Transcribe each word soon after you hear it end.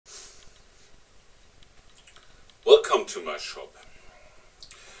Welcome to my shop.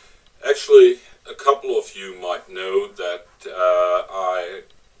 Actually, a couple of you might know that I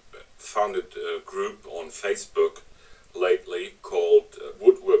founded a group on Facebook lately called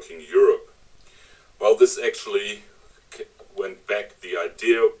Woodworking Europe. Well, this actually went back, the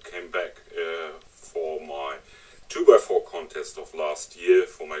idea came back for my 2x4 contest of last year,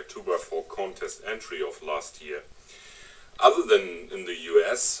 for my 2x4 contest entry of last year. Other than in the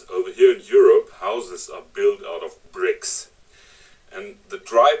US, over here in Europe, houses are built out of bricks. And the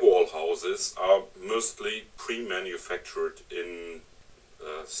drywall houses are mostly pre-manufactured in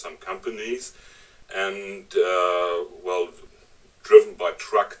some companies and, well, driven by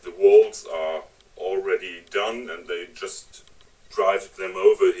truck. The walls are already done and they just drive them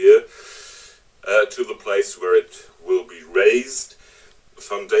over here to the place where it will be raised. The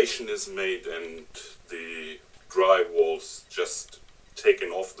foundation is made and the drywall's just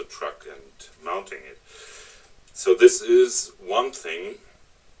taken off the truck and mounting it. So this is one thing,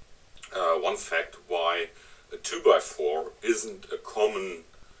 one fact why a 2x4 isn't a common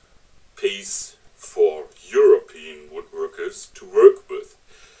piece for European woodworkers to work with.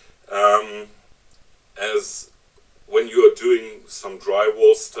 As when you are doing some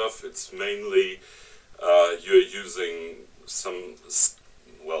drywall stuff, it's mainly you're using some,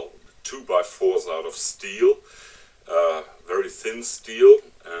 well, 2x4s out of steel, very thin steel,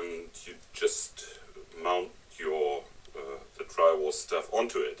 and you just mount the drywall stuff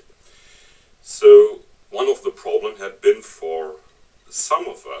onto it. So one of the problems had been for some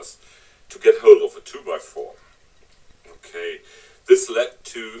of us to get hold of a 2x4. Okay, this led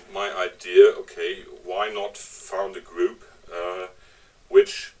to my idea, okay, why not found a group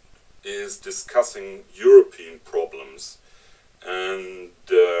which is discussing European problems, and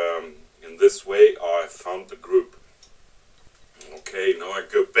in this way I found the group. Okay, now I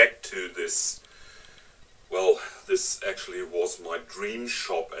go back to this. Well, this actually was my dream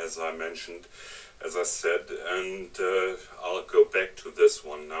shop, as I mentioned, as I said, and I'll go back to this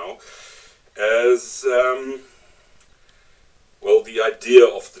one now. As, well, the idea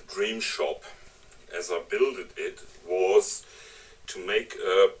of the dream shop, as I built it, was to make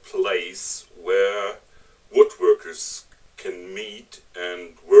a place where woodworkers can meet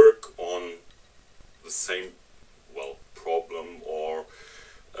and work on the same, well, problem or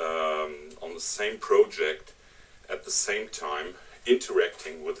on the same project at the same time,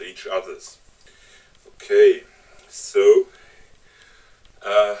 interacting with each others. Okay, so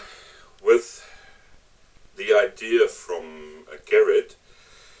with the idea from Garrett,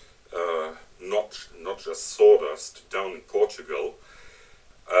 not just sawdust, down in Portugal,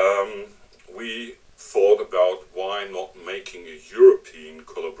 we thought about why not making a European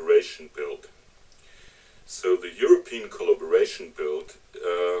collaboration build. So the European collaboration build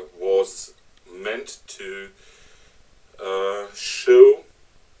was meant to show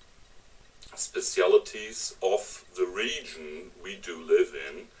specialities of the region we do live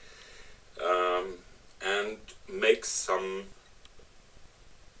in, and make some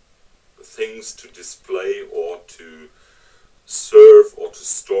things to display or to serve or to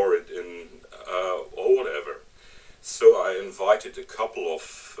store it in or whatever. So I invited a couple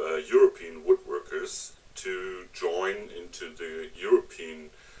of European woodworkers to join into the European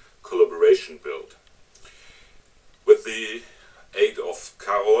collaboration build. With the aid of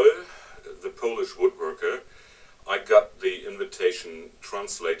Karol, the Polish woodworker, I got the invitation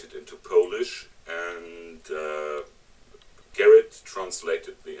translated into Polish, and Garrett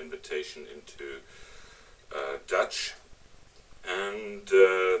translated the invitation into Dutch, and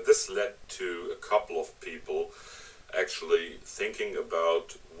this led to a couple of people actually thinking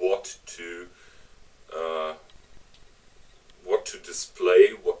about what to display,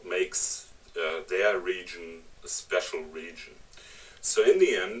 what makes their region a special region. So in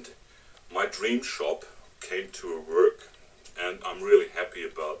the end, my dream shop came to a work, and I'm really happy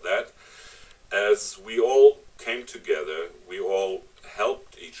about that. As we all came together, we all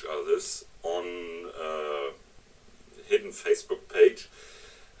helped each others on a hidden Facebook page,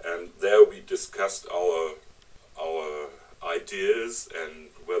 and there we discussed our ideas and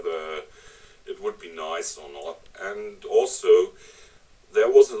whether it would be nice or not. And also there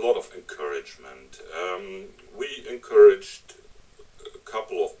was a lot of encouragement. We encouraged a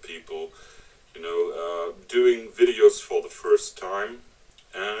couple of people, you know, doing videos for the first time,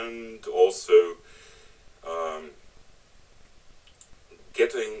 and also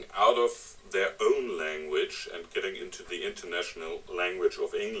getting out of their own language and getting into the international language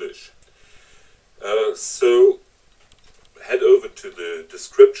of English. So head over to the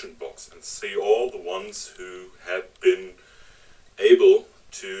description box and see all the ones who had been able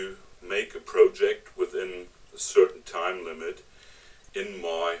to make a project within a certain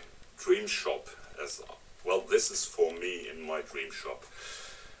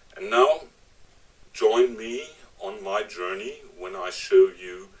show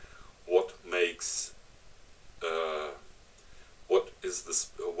you what makes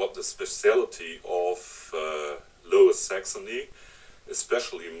what the speciality of Lower Saxony,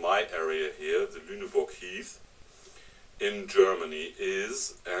 especially my area here, the Lüneburg Heath in Germany,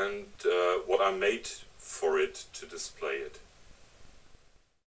 is, and what I made for it to display it.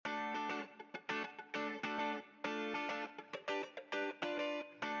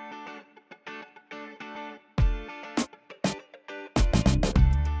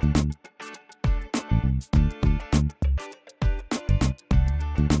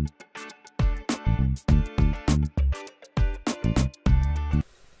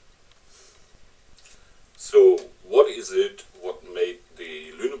 So what is it what made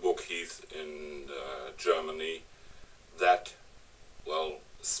the Lüneburg Heath in Germany that, well,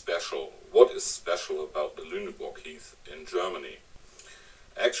 special? What is special about the Lüneburg Heath in Germany?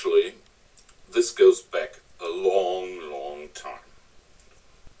 Actually, this goes back a long time.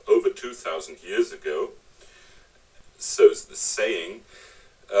 Over 2,000 years ago, so is the saying,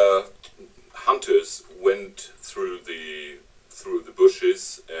 hunters went through the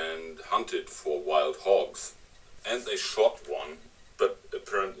bushes and hunted for wild hogs, and they shot one, but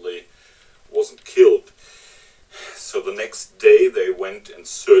apparently wasn't killed. So the next day they went and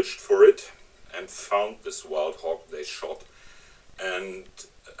searched for it and found this wild hog they shot, and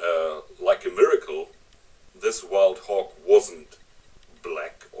like a miracle, this wild hog wasn't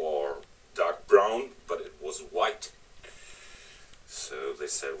black or dark brown, but it was white. So they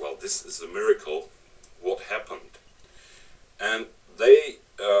said, well, this is a miracle. What happened? And they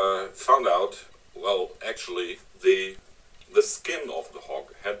found out, well, actually the skin of the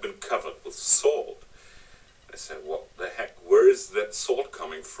hog had been covered with salt. They said, what the heck, where is that salt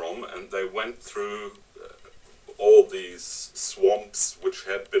coming from? And they went through all these swamps which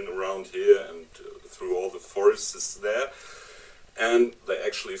had been around here and through all the forests there, and they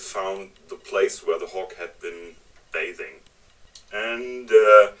actually found the place where the hog had been bathing. And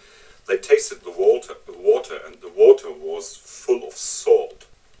they tasted the water, and the water was full of salt.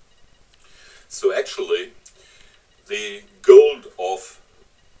 So actually, the gold of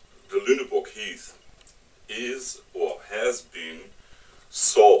the Lüneburg Heath is, or has been,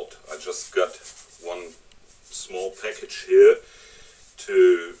 salt. I just got one small package here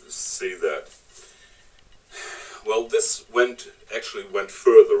to see that. Well, this actually went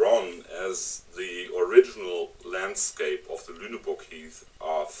further on, as the original landscape of the Lüneburg Heath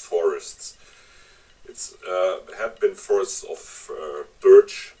are forests. It's had been forests of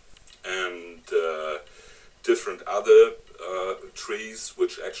birch and different other trees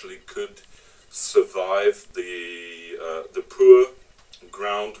which actually could survive the poor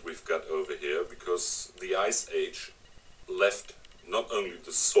ground we've got over here, because the Ice Age left not only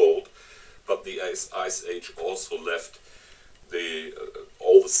the salt, but the Ice Age also left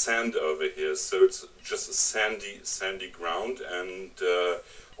all the sand over here. So it's just a sandy ground, and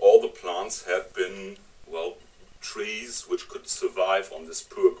all the plants had been, well, trees which could survive on this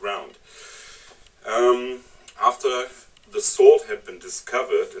poor ground. After the salt had been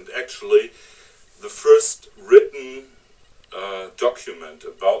discovered, and actually the first written document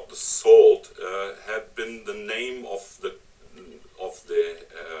about the salt had been the name of the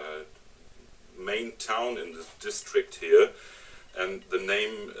main town in the district here, and the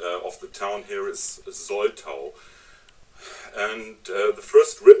name of the town here is Soltau. And the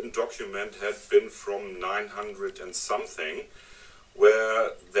first written document had been from 900 and something,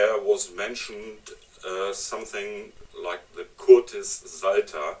 where there was mentioned something like the Curtis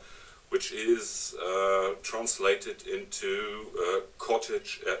Salta, which is translated into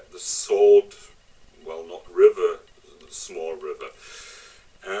cottage at the salt, well, not river, small river.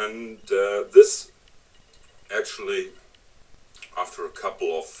 And this actually, after a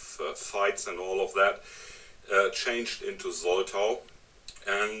couple of fights and all of that, changed into Soltau,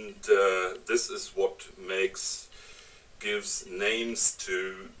 and this is what gives names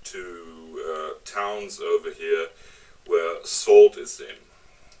to towns over here where salt is in.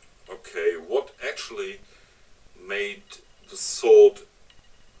 Okay, what actually made the salt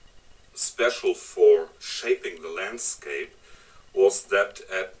special for shaping the landscape was that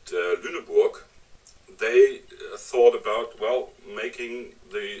at Lüneburg they thought about, well, making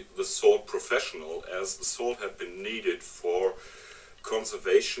the salt professional, as the salt had been needed for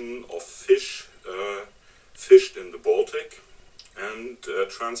conservation of fish fished in the Baltic and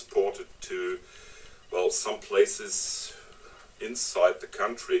transported to, well, some places inside the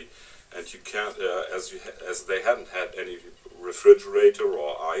country. And you can't, as they hadn't had any refrigerator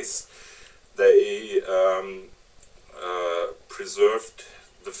or ice, they preserved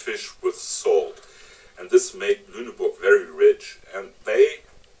the fish with salt. and this made Lüneburg very rich. And they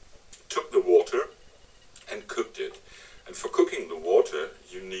took the water and cooked it. And for cooking the water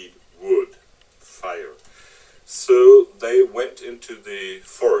you need wood, fire. So they went into the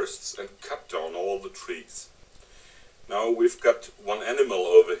forests and cut down all the trees. Now we've got one animal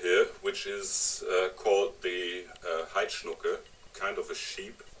over here, which is called the Heidschnucke, kind of a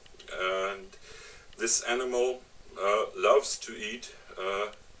sheep. And this animal loves to eat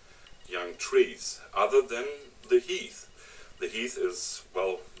young trees, other than the heath. The heath is,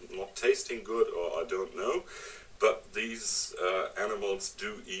 well, not tasting good, or I don't know, but these animals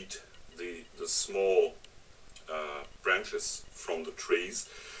do eat the small branches from the trees,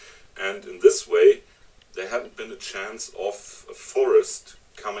 and in this way there hadn't been a chance of a forest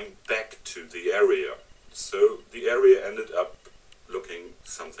coming back to the area. So the area ended up looking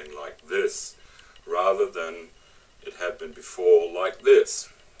something like this, rather than it had been before like this.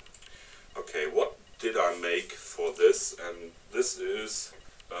 Okay, what did I make for this? And this is,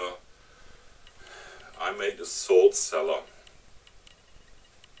 I made a salt cellar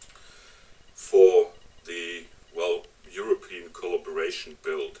for the, well, European Collaboration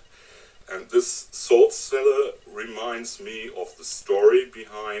Build. And this salt cellar reminds me of the story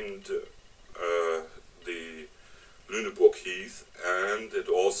behind the Lüneburg Heath, and it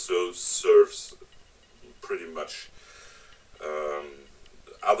also serves pretty much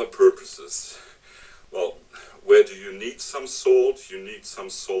other purposes. Well, where do you need some salt? You need some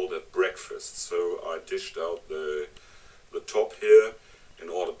salt at breakfast. So I dished out the top here in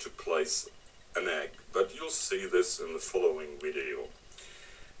order to place an egg. But you'll see this in the following video.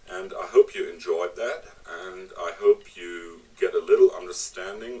 And I hope you enjoyed that, and I hope you get a little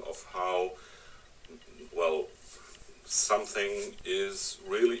understanding of how, well, something is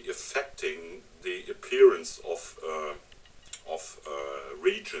really affecting the appearance of a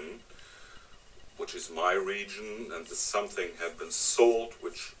region, which is my region, and this something had been sold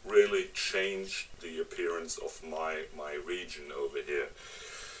which really changed the appearance of my region over here.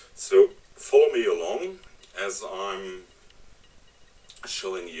 So follow me along as I'm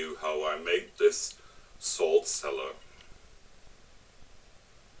showing you how I made this salt cellar.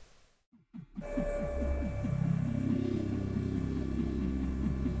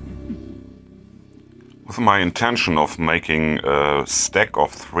 With my intention of making a stack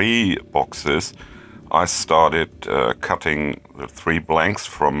of 3 boxes, I started cutting the 3 blanks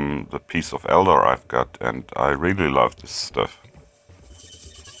from the piece of elder I've got, and I really love this stuff.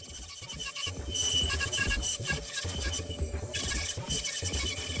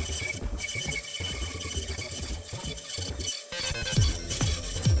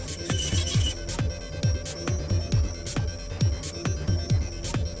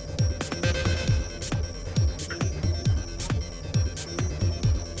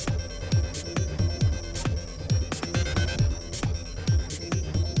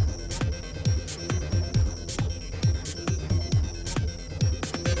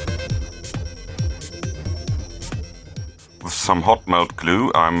 Some hot melt glue,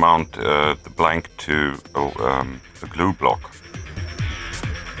 I mount the blank to a glue block.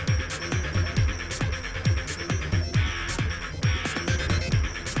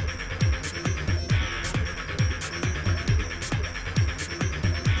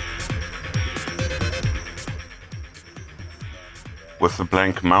 With the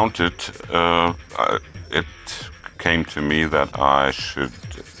blank mounted, it came to me that I should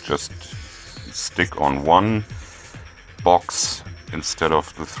just stick on one box instead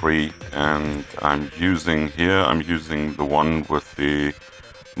of the 3, and I'm using the one with the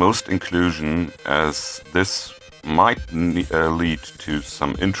most inclusion, as this might lead to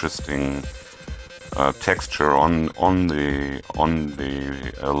some interesting texture on the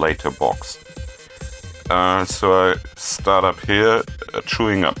later box. So I start up here,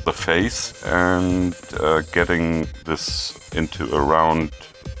 chewing up the face and getting this into a round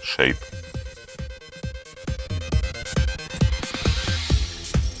shape.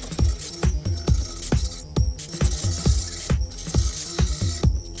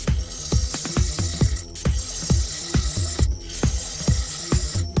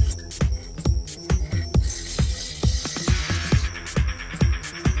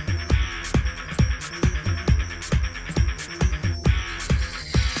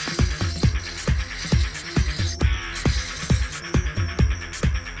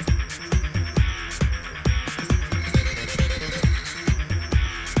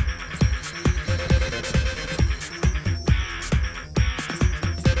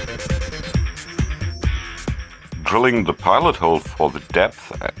 drilling the pilot hole for the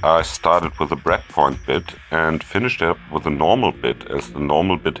depth, I started with a breadpoint bit and finished up with a normal bit, as the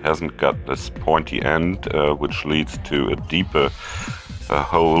normal bit hasn't got this pointy end, which leads to a deeper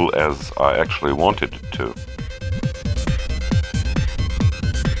hole as I actually wanted it to.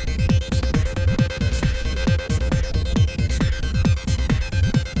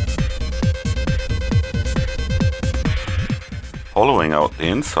 Hollowing out the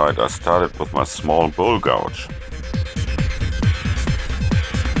inside, I started with my small bowl gouge.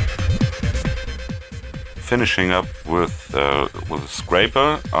 Finishing up with a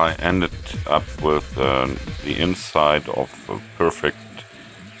scraper, I ended up with the inside of a perfect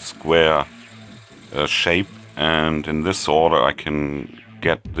square shape, and in this order I can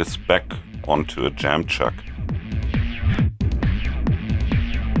get this back onto a jam chuck.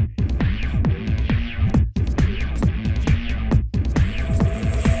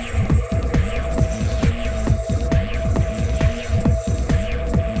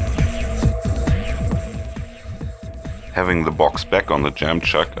 Having the box back on the jam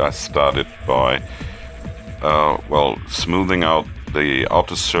chuck, I started by smoothing out the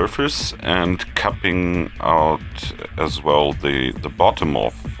outer surface and cupping out as well the bottom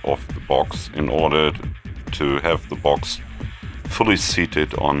of the box in order to have the box fully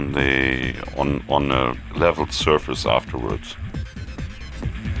seated on a leveled surface afterwards.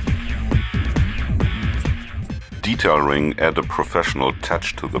 Detail ring add a professional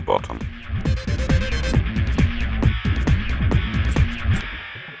touch to the bottom.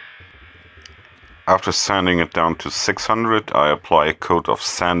 After sanding it down to 600, I apply a coat of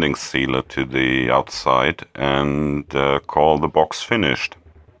sanding sealer to the outside and call the box finished.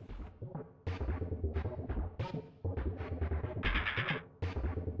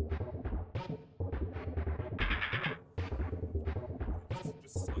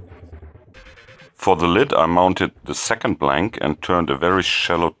 For the lid, I mounted the second blank and turned a very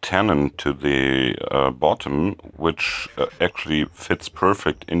shallow tenon to the bottom, which actually fits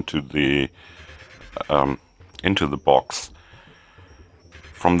perfect into the box.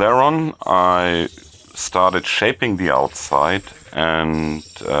 From there on, I started shaping the outside and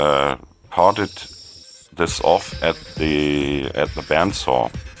parted this off at the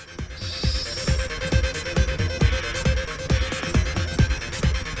bandsaw.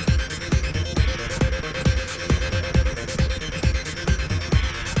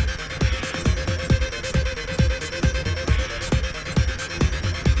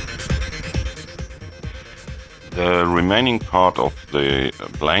 The remaining part of the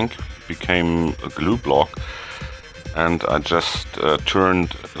blank became a glue block, and I just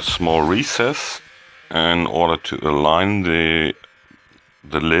turned a small recess in order to align the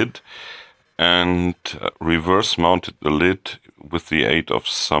lid and reverse mounted the lid with the aid of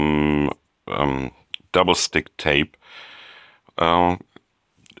some double stick tape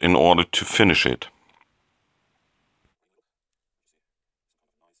in order to finish it.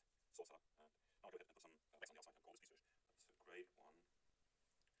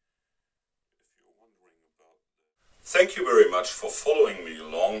 Thank you very much for following me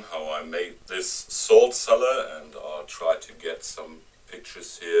along how I made this salt cellar, and I'll try to get some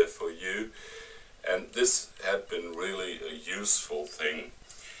pictures here for you. And this had been really a useful thing,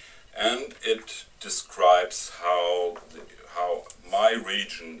 and it describes how my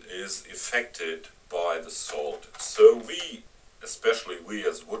region is affected by the salt. So we, especially we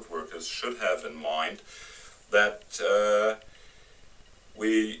as woodworkers, should have in mind that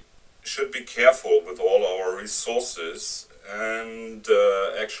we should be careful with all our resources and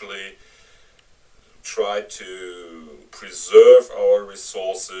actually try to preserve our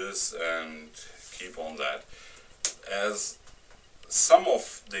resources and keep on that. As some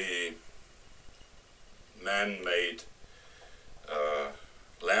of the man-made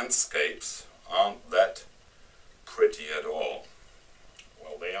landscapes aren't that pretty at all.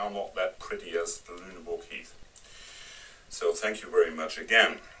 Well, they are not that pretty as the Lüneburg Heath. So thank you very much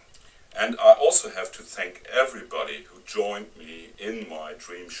again. And I also have to thank everybody who joined me in my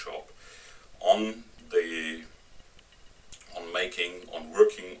dream shop on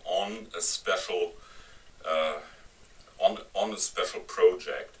working on a special on a special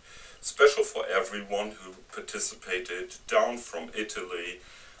project, special for everyone who participated, down from Italy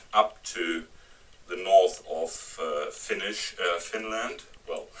up to the north of Finland.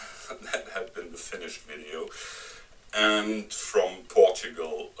 Well, that had been the finished video. And from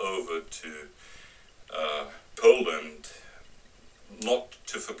Portugal over to Poland, not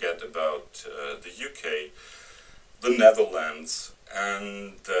to forget about the UK, the Netherlands,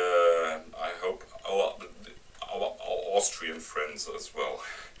 and I hope our Austrian friends as well.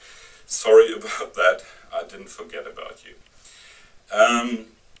 Sorry about that. I didn't forget about you.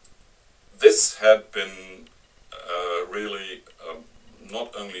 This had been really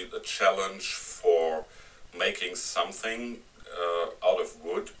not only a challenge for making something out of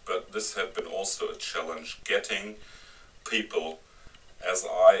wood, but this had been also a challenge getting people, as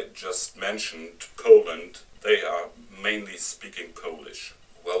I just mentioned, Poland. They are mainly speaking Polish.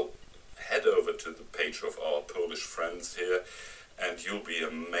 Well, head over to the page of our Polish friends here and you'll be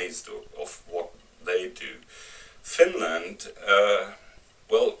amazed of what they do. Finland,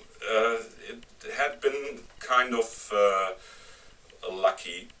 well, it had been kind of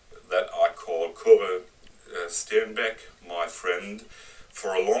lucky that I call Kåre Sternbeck my friend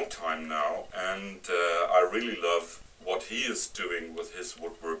for a long time now, and I really love what he is doing with his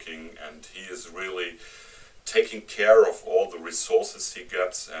woodworking, and he is really taking care of all the resources he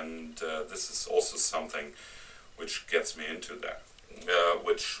gets, and this is also something which gets me into that,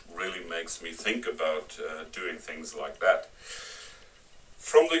 which really makes me think about doing things like that.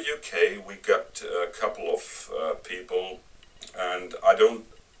 From the UK we got a couple of people, and I don't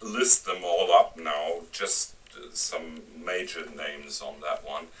list them all up now, just some major names on that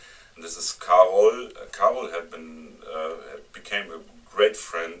one. And this is Karol. Karol became a great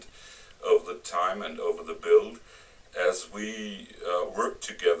friend over the time and over the build, as we work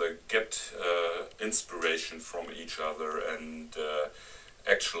together, get inspiration from each other, and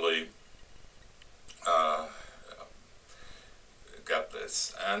actually got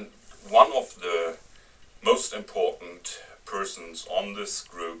this. And one of the most important persons on this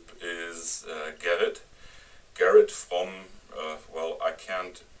group is Gerrit. Gerrit from, well, I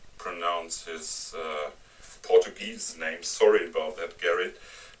can't pronounce his Portuguese name, sorry about that, Gerrit,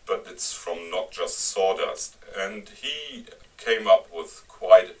 but it's from Not Just Sawdust, and he came up with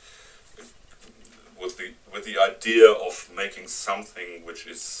with the idea of making something which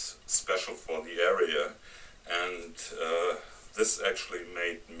is special for the area, and this actually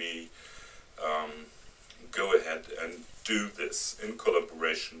made me go ahead and do this in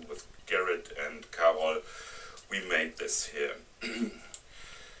collaboration with Gerrit and Karol. We made this here.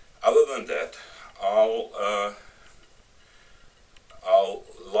 Other than that, I'll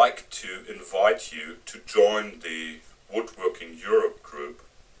like to invite you to join the Woodworking Europe group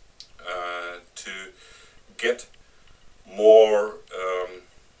to get more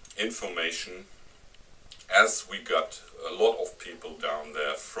information, as we got a lot of people down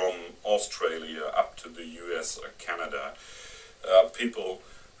there from Australia up to the US or Canada, people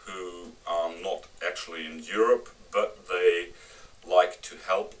who are not actually in Europe, but they like to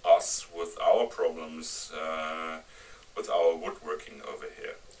help us with our problems, with our woodworking over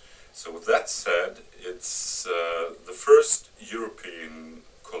here. So with that said, it's the first European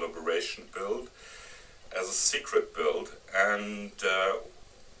collaboration build as a secret build, and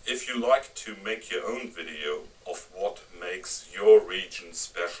if you like to make your own video of what makes your region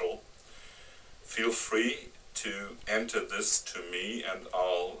special, feel free to enter this to me, and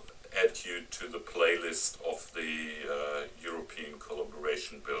I'll add you to the playlist of the European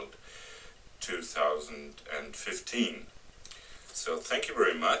Collaboration Build 2015. So thank you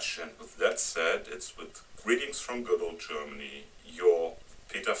very much, and with that said, it's with greetings from good old Germany, your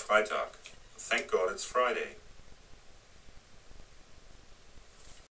Peter Freitag. Thank God it's Friday.